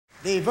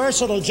The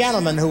versatile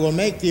gentleman who will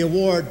make the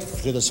award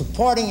to the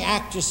Supporting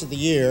Actress of the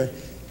Year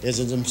is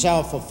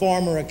himself a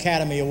former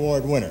Academy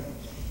Award winner.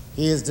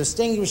 He has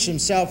distinguished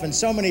himself in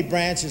so many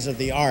branches of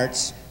the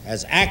arts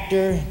as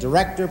actor,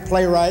 director,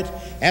 playwright,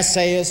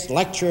 essayist,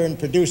 lecturer, and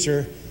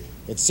producer.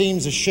 It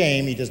seems a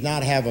shame he does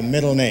not have a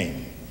middle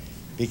name,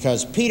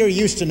 because Peter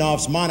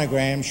Ustinov's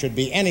monogram should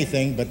be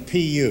anything but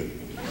P.U.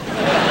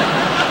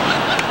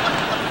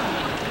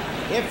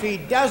 If he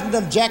doesn't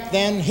object,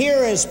 then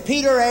here is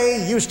Peter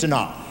A.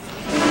 Ustinov.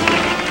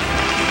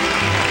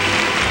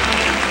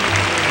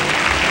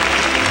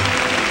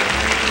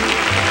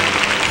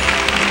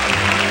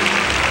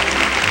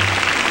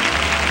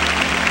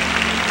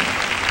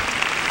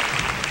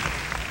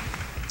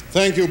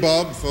 Thank you,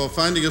 Bob, for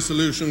finding a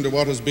solution to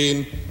what has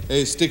been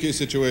a sticky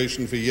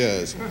situation for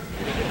years.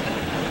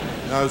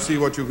 Now see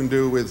what you can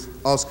do with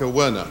Oscar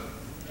Werner.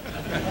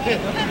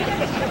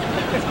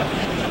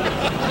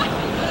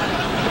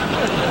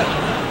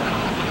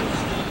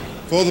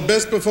 For the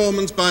best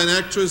performance by an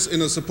actress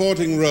in a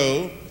supporting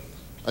role,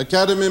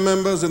 Academy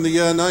members in the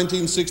year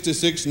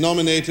 1966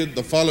 nominated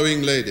the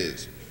following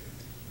ladies: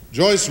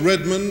 Joyce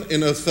Redman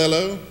in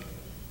Othello,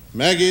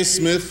 Maggie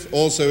Smith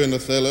also in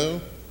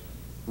Othello,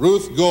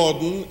 Ruth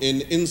Gordon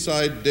in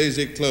Inside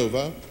Daisy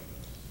Clover,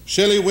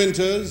 Shelley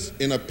Winters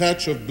in A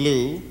Patch of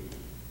Blue,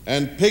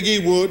 and Peggy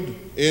Wood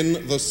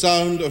in The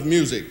Sound of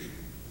Music.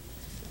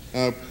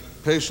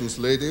 Patience,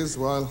 ladies,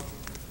 while...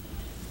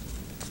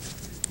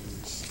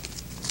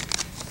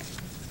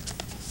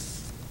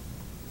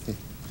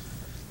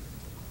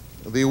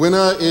 The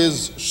winner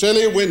is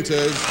Shelley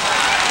Winters.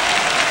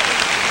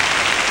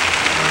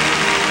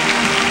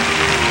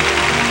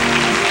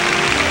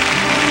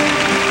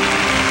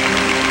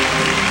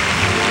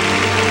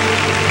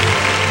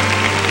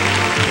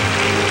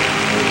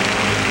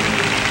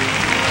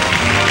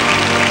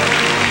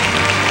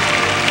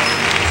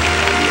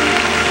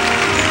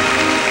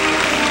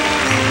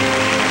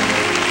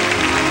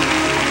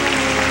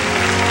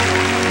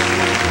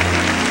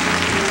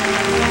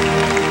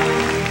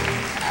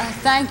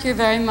 Thank you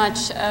very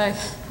much,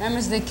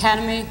 members of the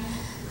Academy,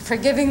 for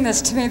giving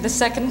this to me the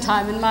second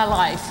time in my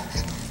life.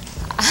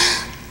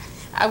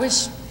 I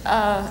wish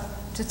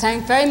to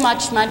thank very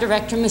much my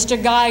director,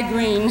 Mr. Guy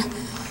Green,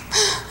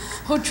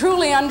 who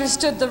truly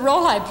understood the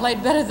role I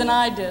played better than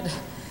I did.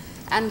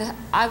 And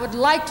I would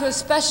like to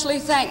especially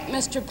thank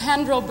Mr.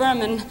 Pandrel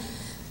Berman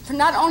for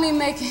not only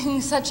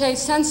making such a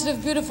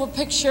sensitive, beautiful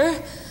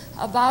picture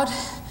about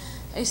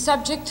a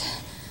subject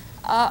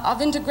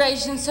of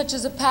integration such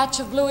as A Patch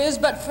of Blue is,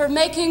 but for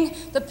making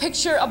the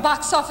picture a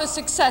box office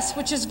success,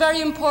 which is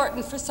very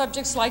important for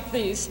subjects like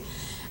these.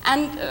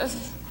 And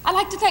I'd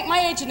like to thank my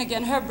agent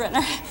again, Herb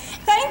Brenner.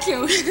 Thank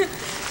you.